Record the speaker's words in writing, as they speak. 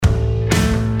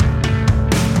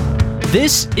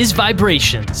This is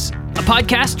Vibrations, a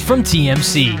podcast from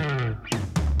TMC.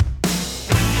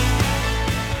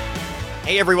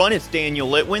 Hey everyone, it's Daniel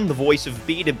Litwin, the voice of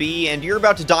B2B, and you're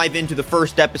about to dive into the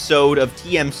first episode of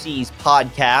TMC's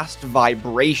podcast,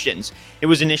 Vibrations. It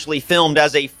was initially filmed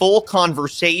as a full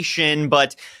conversation,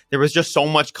 but there was just so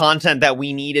much content that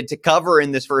we needed to cover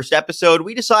in this first episode,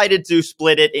 we decided to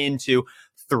split it into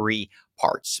 3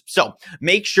 parts. So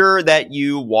make sure that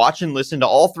you watch and listen to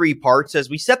all 3 parts as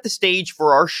we set the stage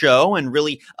for our show and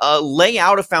really lay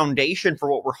out a foundation for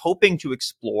what we're hoping to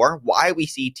explore, why we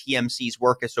see TMC's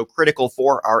work as so critical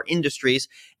for our industries.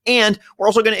 And we're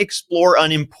also going to explore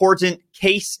an important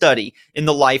case study in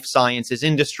the life sciences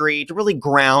industry to really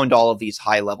ground all of these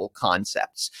high-level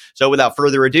concepts. So without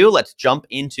further ado, let's jump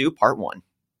into part 1.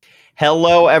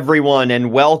 Hello, everyone,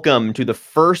 and welcome to the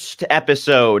first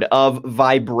episode of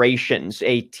Vibrations,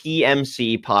 a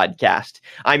TMC podcast.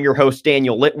 I'm your host,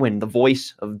 Daniel Litwin, the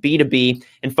voice of B2B.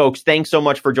 And folks, thanks so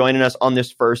much for joining us on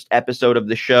this first episode of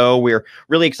the show. We're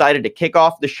really excited to kick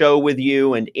off the show with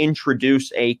you and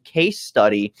introduce a case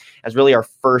study as really our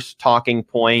first talking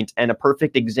point and a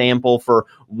perfect example for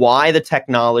why the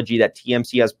technology that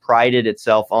TMC has prided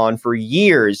itself on for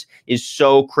years is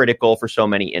so critical for so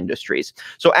many industries.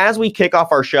 So as we kick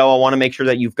off our show, I want to make sure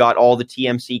that you've got all the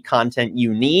TMC content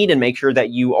you need and make sure that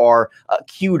you are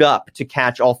queued up to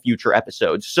catch all future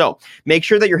episodes. So make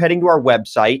sure that you're heading to our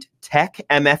website,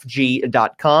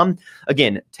 techmfg.com.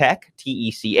 Again, tech,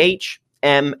 T-E-C-H,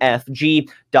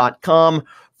 mfg.com.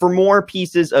 For more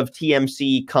pieces of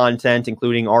TMC content,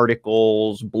 including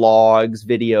articles, blogs,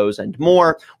 videos, and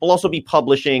more. We'll also be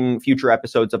publishing future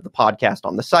episodes of the podcast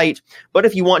on the site. But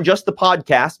if you want just the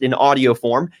podcast in audio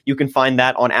form, you can find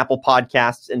that on Apple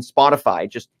Podcasts and Spotify.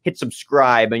 Just hit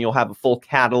subscribe and you'll have a full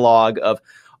catalog of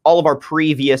all of our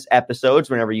previous episodes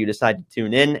whenever you decide to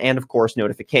tune in, and of course,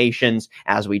 notifications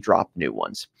as we drop new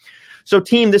ones. So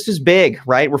team, this is big,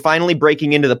 right? We're finally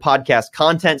breaking into the podcast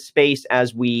content space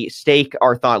as we stake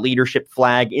our thought leadership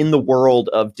flag in the world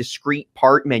of discrete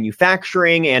part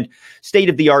manufacturing and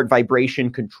state-of-the-art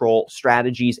vibration control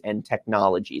strategies and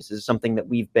technologies. This is something that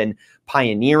we've been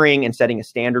pioneering and setting a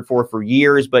standard for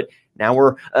years, but now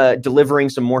we're delivering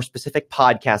some more specific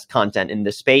podcast content in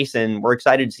this space, and we're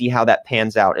excited to see how that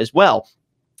pans out as well.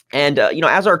 And,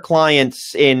 as our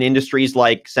clients in industries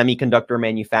like semiconductor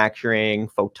manufacturing,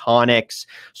 photonics,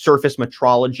 surface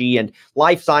metrology, and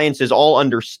life sciences all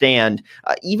understand,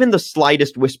 even the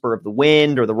slightest whisper of the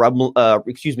wind or the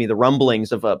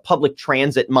rumblings of a public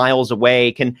transit miles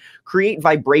away can create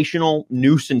vibrational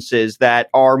nuisances that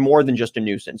are more than just a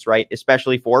nuisance, right?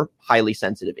 Especially for highly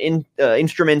sensitive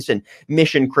instruments and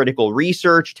mission critical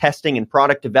research, testing, and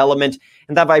product development.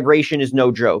 And that vibration is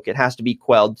no joke. It has to be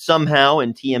quelled somehow,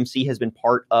 and TMC has been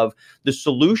part of the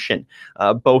solution,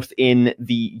 both in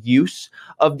the use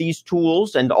of these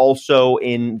tools and also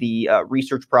in the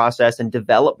research process and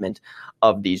development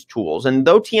of these tools. And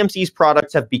though TMC's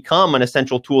products have become an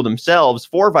essential tool themselves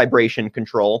for vibration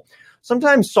control,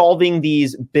 sometimes solving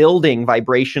these building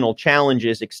vibrational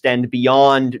challenges extend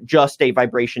beyond just a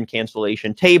vibration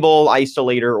cancellation table,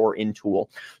 isolator, or in-tool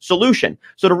solution.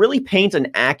 So to really paint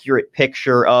an accurate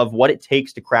picture of what it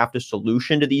takes to craft a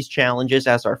solution to these challenges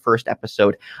as our first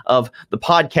episode of the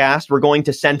podcast, we're going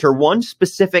to center one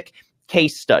specific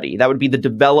case study. That would be the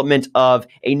development of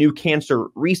a new cancer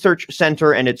research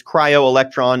center and its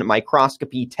cryo-electron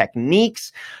microscopy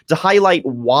techniques to highlight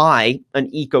why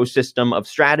an ecosystem of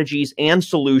strategies and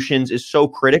solutions is so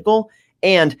critical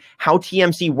and how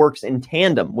TMC works in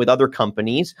tandem with other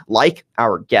companies like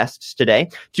our guests today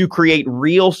to create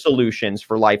real solutions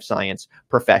for life science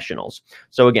professionals.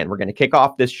 So again, we're going to kick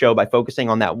off this show by focusing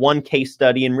on that one case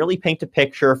study and really paint a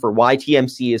picture for why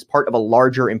TMC is part of a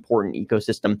larger important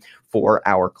ecosystem for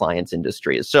our clients'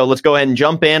 industries. So let's go ahead and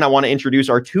jump in. I want to introduce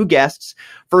our 2 guests.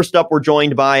 First up, we're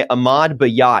joined by Ahmad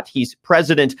Bayat. He's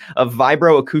president of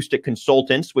Vibroacoustic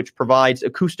Consultants, which provides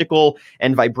acoustical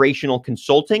and vibrational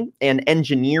consulting and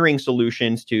engineering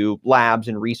solutions to labs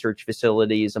and research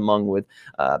facilities, among with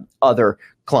other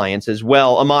clients as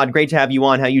well. Ahmad, great to have you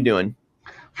on. How you doing?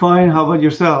 Fine. How about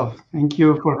yourself? Thank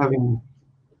you for having me.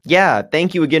 Yeah,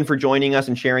 thank you again for joining us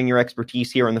and sharing your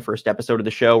expertise here on the first episode of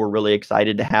the show. We're really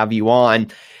excited to have you on.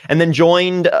 And then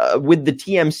joined with the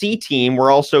TMC team,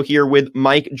 we're also here with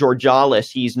Mike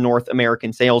Georgalis. He's North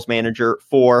American Sales Manager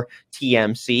for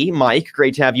TMC. Mike,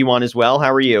 great to have you on as well.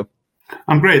 How are you?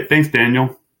 I'm great. Thanks,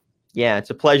 Daniel. Yeah, it's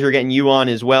a pleasure getting you on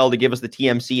as well to give us the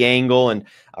TMC angle and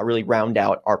really round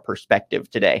out our perspective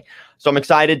today. So I'm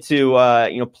excited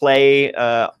to play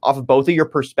off of both of your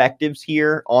perspectives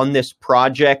here on this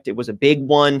project. It was a big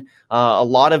one, a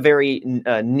lot of very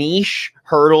niche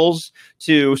hurdles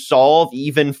to solve,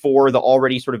 even for the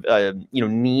already sort of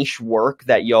niche work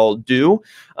that y'all do.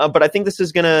 But I think this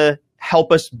is going to help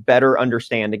us better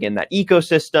understand again that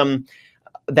ecosystem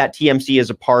that TMC is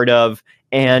a part of,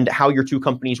 and how your two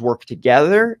companies work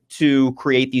together to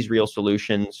create these real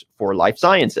solutions for life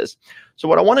sciences. So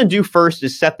what I want to do first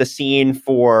is set the scene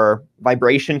for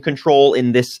vibration control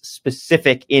in this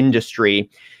specific industry.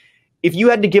 If you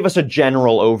had to give us a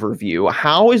general overview,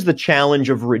 how is the challenge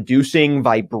of reducing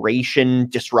vibration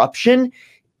disruption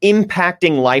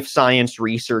impacting life science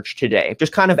research today?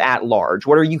 Just kind of at large,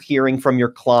 what are you hearing from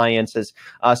your clients as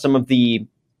some of the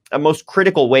most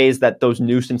critical ways that those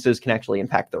nuisances can actually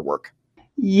impact their work?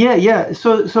 Yeah.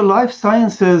 So life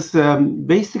sciences,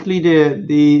 basically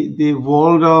the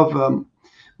world of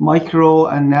micro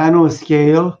and nano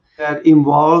scale that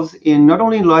involves in not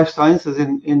only in life sciences,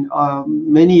 in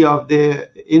many of the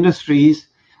industries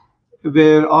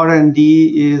where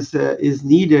R&D is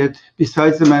needed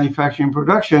besides the manufacturing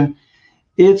production.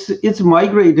 It's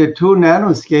migrated to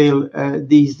nanoscale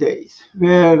these days,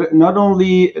 where not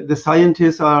only the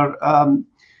scientists are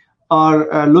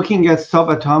looking at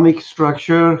subatomic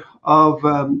structure of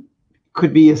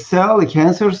could be a cell, a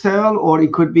cancer cell, or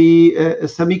it could be a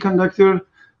semiconductor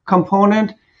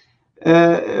component.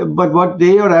 But what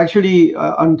they are actually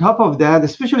on top of that,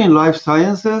 especially in life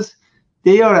sciences,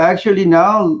 they are actually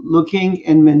now looking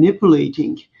and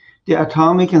manipulating the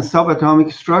atomic and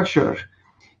subatomic structure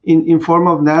in form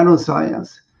of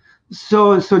nanoscience.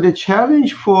 So the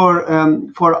challenge for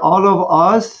all of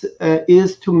us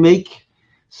is to make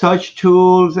such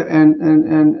tools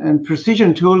and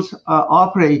precision tools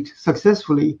operate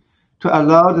successfully to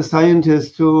allow the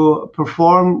scientists to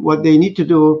perform what they need to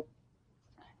do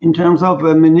in terms of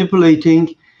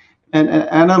manipulating and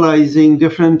analyzing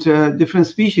different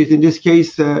species. In this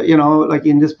case, like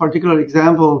in this particular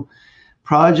example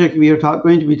project we are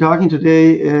going to be talking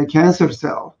today, cancer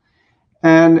cell.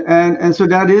 And so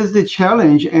that is the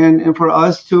challenge, and for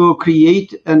us to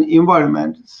create an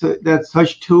environment so that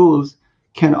such tools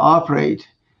can operate.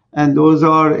 And those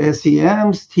are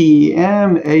SEMs,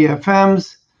 TEM,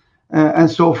 AFMs,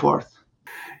 and so forth.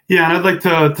 Yeah, and I'd like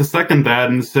to second that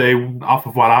and say, off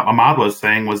of what Ahmad was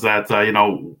saying, was that,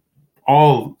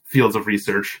 all fields of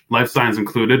research, life science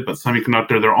included, but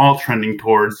semiconductor, they're all trending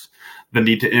towards the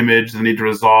need to image, the need to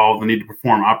resolve, the need to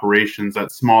perform operations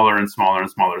at smaller and smaller and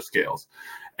smaller scales.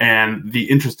 And the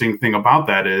interesting thing about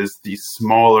that is the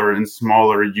smaller and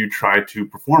smaller you try to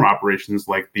perform operations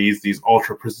like these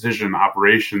ultra precision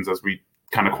operations, as we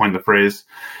kind of coined the phrase,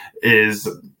 is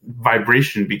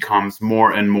vibration becomes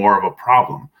more and more of a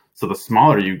problem. So the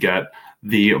smaller you get,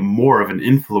 the more of an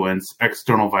influence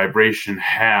external vibration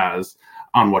has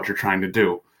on what you're trying to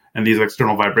do. And these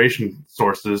external vibration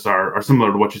sources are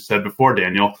similar to what you said before,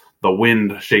 Daniel. The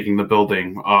wind shaking the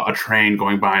building, a train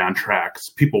going by on tracks,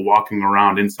 people walking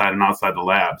around inside and outside the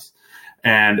labs.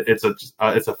 And it's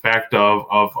a fact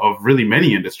of really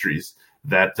many industries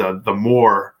that the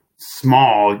more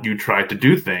small you try to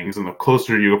do things and the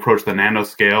closer you approach the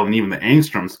nanoscale and even the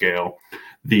angstrom scale,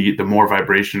 the more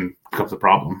vibration becomes a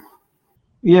problem.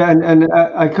 Yeah, and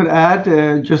I could add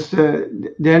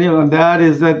Daniel, on that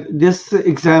is that this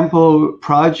example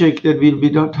project that we'll be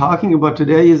talking about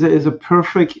today is a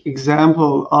perfect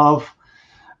example of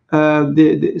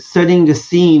the setting the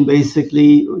scene,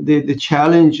 basically the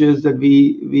challenges that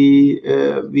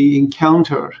we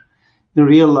encounter in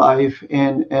real life,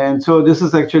 and so this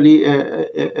is actually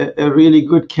a really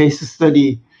good case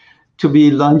study to be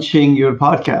launching your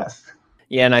podcast.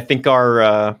 Yeah, and I think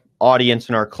our audience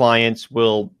and our clients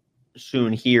will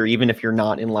soon hear, even if you're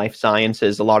not in life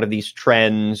sciences, a lot of these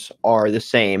trends are the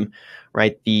same,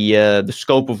 right? The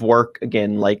scope of work,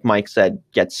 again, like Mike said,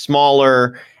 gets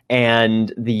smaller,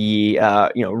 and the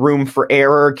room for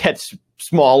error gets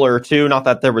smaller too. Not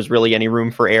that there was really any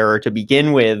room for error to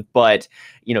begin with, but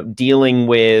dealing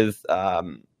with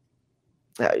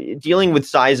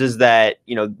sizes that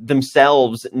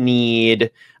themselves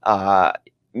need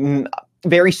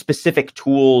very specific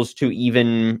tools to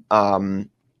even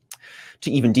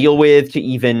deal with, to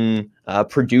even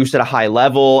produce at a high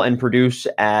level and produce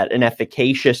at an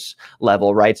efficacious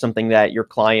level, right? Something that your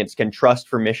clients can trust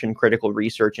for mission critical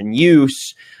research and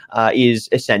use is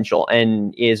essential,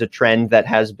 and is a trend that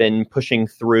has been pushing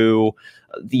through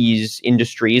these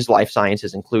industries, life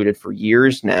sciences included, for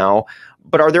years now.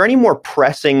 But are there any more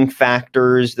pressing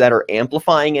factors that are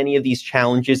amplifying any of these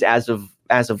challenges as of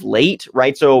as of late,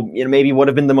 right? So, maybe what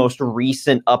have been the most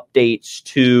recent updates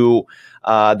to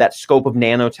that scope of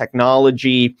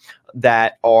nanotechnology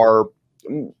that are,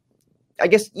 I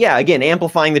guess, again,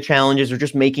 amplifying the challenges or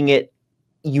just making it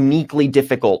uniquely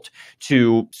difficult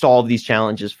to solve these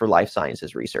challenges for life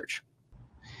sciences research?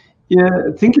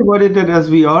 Yeah, think about it that as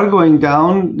we are going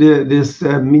down this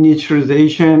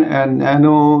miniaturization and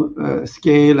nano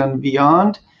scale and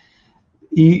beyond,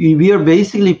 we are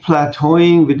basically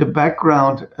plateauing with the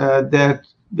background that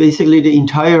basically the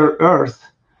entire Earth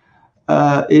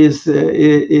is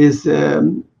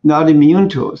not immune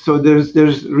to. So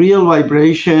there's real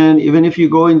vibration, even if you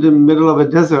go in the middle of a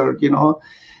desert,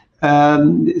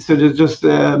 so there's just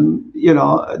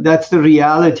that's the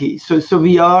reality. So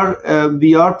we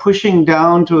are pushing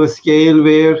down to a scale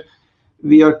where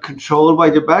we are controlled by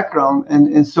the background,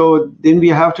 and so then we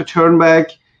have to turn back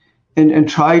and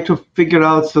try to figure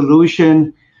out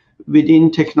solution within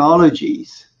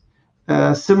technologies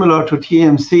similar to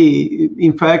TMC.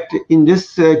 In fact, in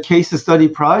this case study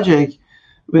project,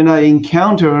 when I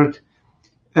encountered,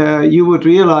 you would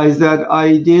realize that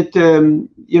I did,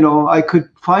 I could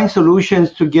find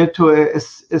solutions to get to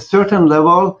a certain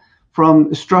level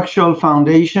from structural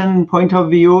foundation point of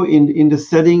view in the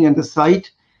setting and the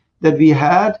site that we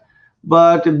had.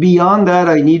 But beyond that,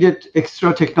 I needed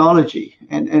extra technology.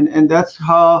 And that's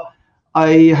how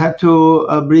I had to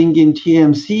bring in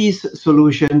TMC's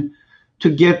solution to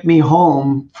get me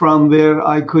home from where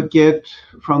I could get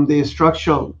from the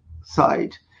structural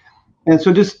side. And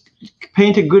so just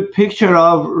paint a good picture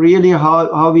of really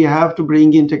how we have to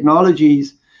bring in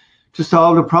technologies to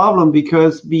solve the problem,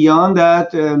 because beyond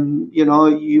that,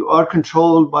 you are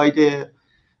controlled by the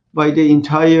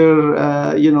entire,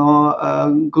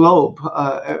 globe,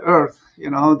 Earth,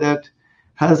 that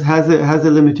has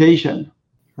a limitation.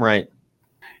 Right.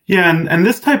 Yeah, and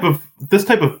this type of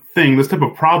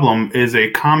problem is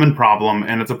a common problem,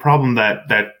 and it's a problem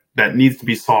that needs to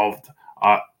be solved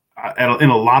in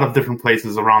a lot of different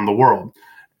places around the world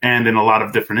and in a lot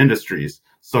of different industries.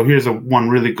 So here's one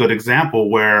really good example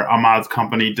where Ahmad's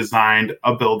company designed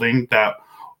a building that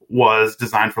was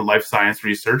designed for life science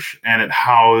research, and it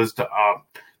housed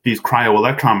these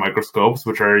cryo-electron microscopes,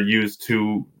 which are used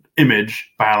to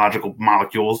image biological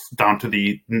molecules down to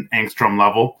the angstrom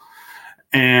level.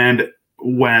 And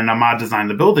when Ahmad designed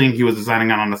the building, he was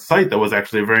designing it on a site that was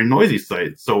actually a very noisy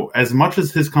site. So as much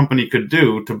as his company could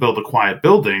do to build a quiet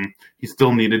building, he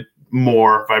still needed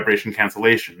more vibration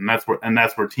cancellation. And that's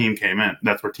where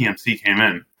TMC came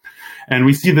in. And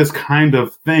we see this kind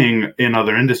of thing in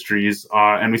other industries,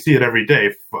 and we see it every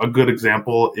day. A good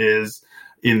example is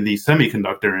in the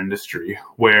semiconductor industry,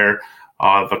 where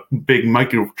the big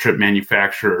microchip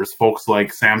manufacturers, folks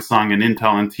like Samsung and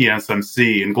Intel and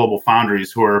TSMC and Global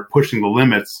Foundries, who are pushing the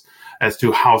limits as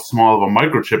to how small of a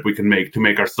microchip we can make to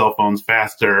make our cell phones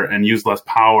faster and use less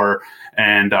power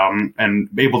and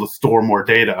be able to store more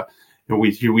data.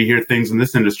 We hear things in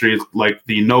this industry like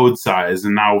the node size,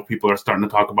 and now people are starting to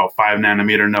talk about 5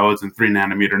 nanometer nodes and 3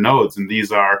 nanometer nodes, and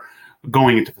these are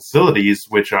going into facilities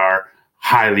which are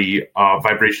highly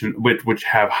vibration, which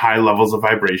have high levels of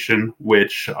vibration,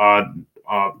 which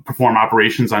perform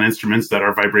operations on instruments that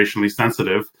are vibrationally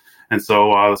sensitive. And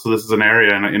so this is an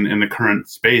area in the current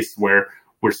space where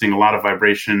we're seeing a lot of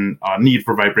need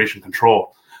for vibration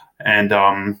control. And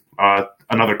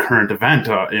another current event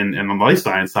in the life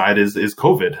science side is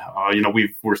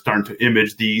COVID. We're starting to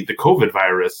image the COVID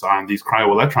virus on these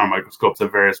cryo-electron microscopes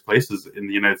at various places in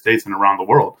the United States and around the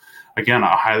world. Again,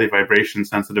 a highly vibration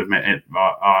sensitive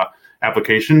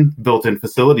application built in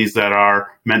facilities that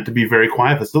are meant to be very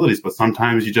quiet facilities, but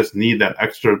sometimes you just need that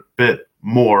extra bit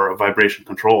more of vibration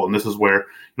control. And this is where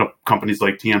companies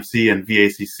like TMC and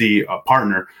VACC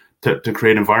partner to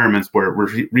create environments where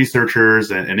researchers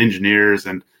and engineers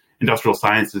and industrial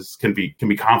sciences can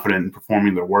be confident in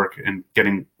performing their work and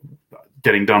getting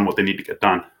done what they need to get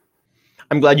done.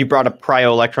 I'm glad you brought up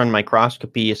cryo-electron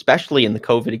microscopy, especially in the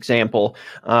COVID example.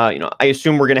 I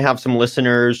assume we're going to have some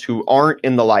listeners who aren't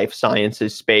in the life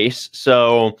sciences space.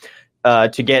 So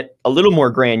to get a little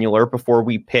more granular before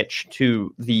we pitch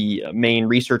to the main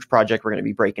research project we're going to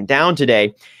be breaking down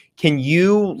today, can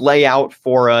you lay out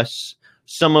for us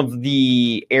some of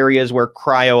the areas where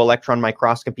cryo-electron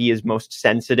microscopy is most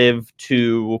sensitive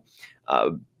to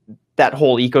that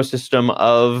whole ecosystem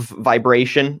of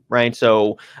vibration, right?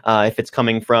 So if it's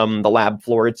coming from the lab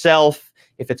floor itself,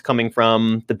 if it's coming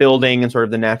from the building and sort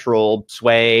of the natural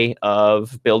sway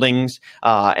of buildings,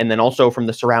 and then also from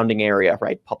the surrounding area,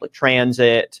 right? Public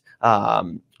transit,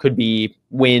 could be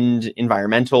wind,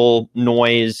 environmental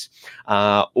noise,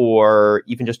 or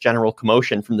even just general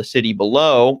commotion from the city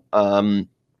below.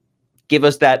 give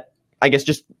us that, I guess,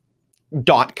 just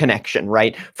dot connection,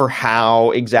 right, for how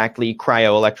exactly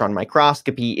cryo-electron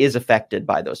microscopy is affected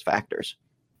by those factors?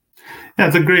 Yeah,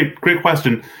 it's a great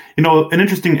question. An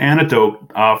interesting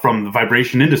anecdote from the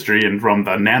vibration industry and from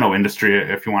the nano industry,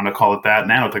 if you want to call it that,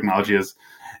 nanotechnology is,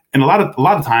 and a lot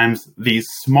of times, the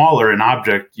smaller an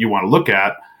object you want to look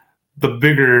at, the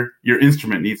bigger your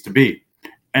instrument needs to be.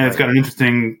 And it's got an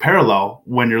interesting parallel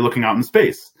when you're looking out in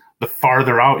space. The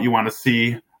farther out you want to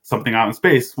see something out in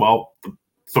space, well,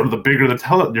 sort of the bigger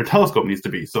your telescope needs to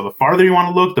be. So the farther you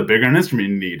want to look, the bigger an instrument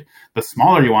you need. The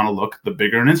smaller you want to look, the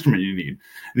bigger an instrument you need.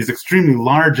 These extremely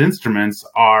large instruments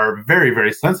are very,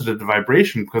 very sensitive to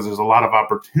vibration because there's a lot of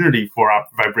opportunity for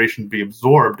vibration to be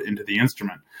absorbed into the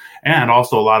instrument. And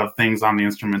also a lot of things on the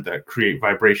instrument that create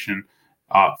vibration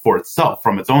for itself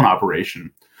from its own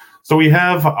operation. So we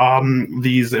have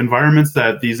these environments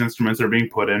that these instruments are being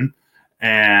put in,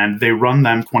 and they run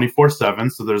them 24/7.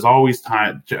 So there's always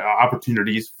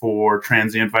opportunities for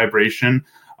transient vibration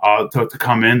to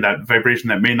come in, that vibration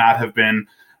that may not have been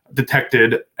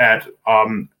detected at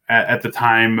the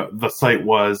time the site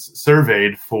was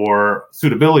surveyed for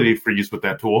suitability for use with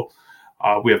that tool.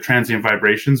 We have transient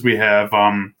vibrations. We have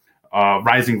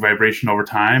rising vibration over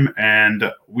time,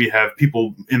 and we have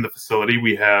people in the facility.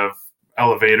 We have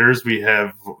elevators. We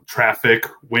have traffic,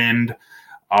 wind,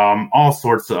 all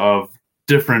sorts of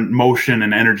different motion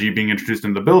and energy being introduced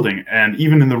in the building. And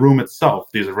even in the room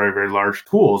itself, these are very, very large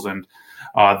tools, and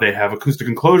they have acoustic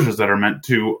enclosures that are meant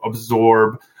to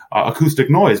absorb acoustic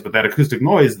noise, but that acoustic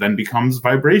noise then becomes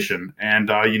vibration. And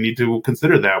you need to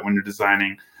consider that when you're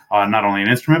designing not only an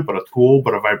instrument, but a tool,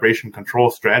 but a vibration control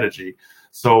strategy.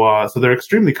 So they're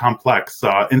extremely complex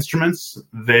instruments.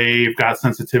 They've got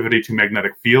sensitivity to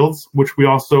magnetic fields, which we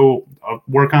also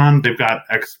work on. They've got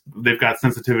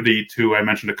sensitivity to, I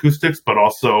mentioned, acoustics, but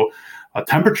also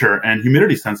temperature and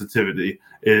humidity sensitivity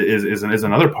is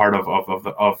another part of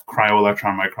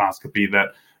cryo-electron microscopy that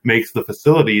makes the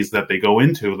facilities that they go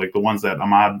into, like the ones that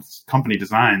Ahmad's company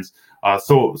designs,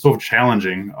 so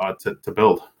challenging to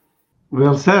build.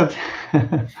 Well said.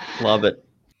 Love it.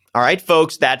 All right,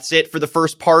 folks, that's it for the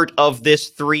first part of this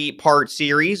 3-part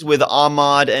series with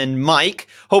Ahmad and Mike.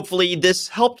 Hopefully this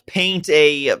helped paint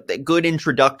a good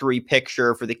introductory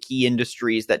picture for the key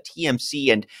industries that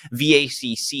TMC and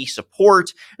VACC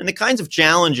support and the kinds of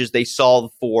challenges they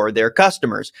solve for their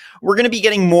customers. We're going to be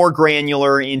getting more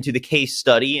granular into the case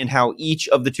study and how each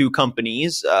of the two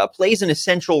companies plays an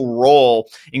essential role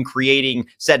in creating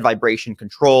said vibration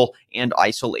control and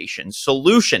isolation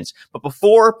solutions. But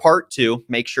before part 2,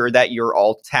 make sure that you're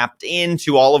all tapped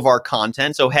into all of our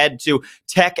content. So head to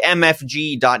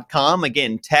techmfg.com.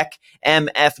 Again,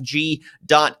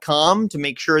 techmfg.com to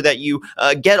make sure that you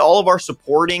get all of our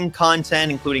supporting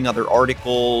content, including other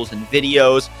articles and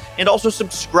videos, and also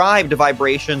subscribe to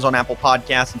Vibrations on Apple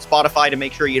Podcasts and Spotify to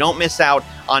make sure you don't miss out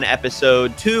on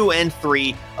episode 2 and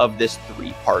 3 of this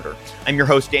 3-parter. I'm your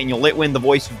host, Daniel Litwin, the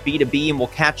voice of B2B, and we'll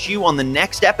catch you on the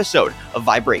next episode of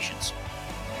Vibrations.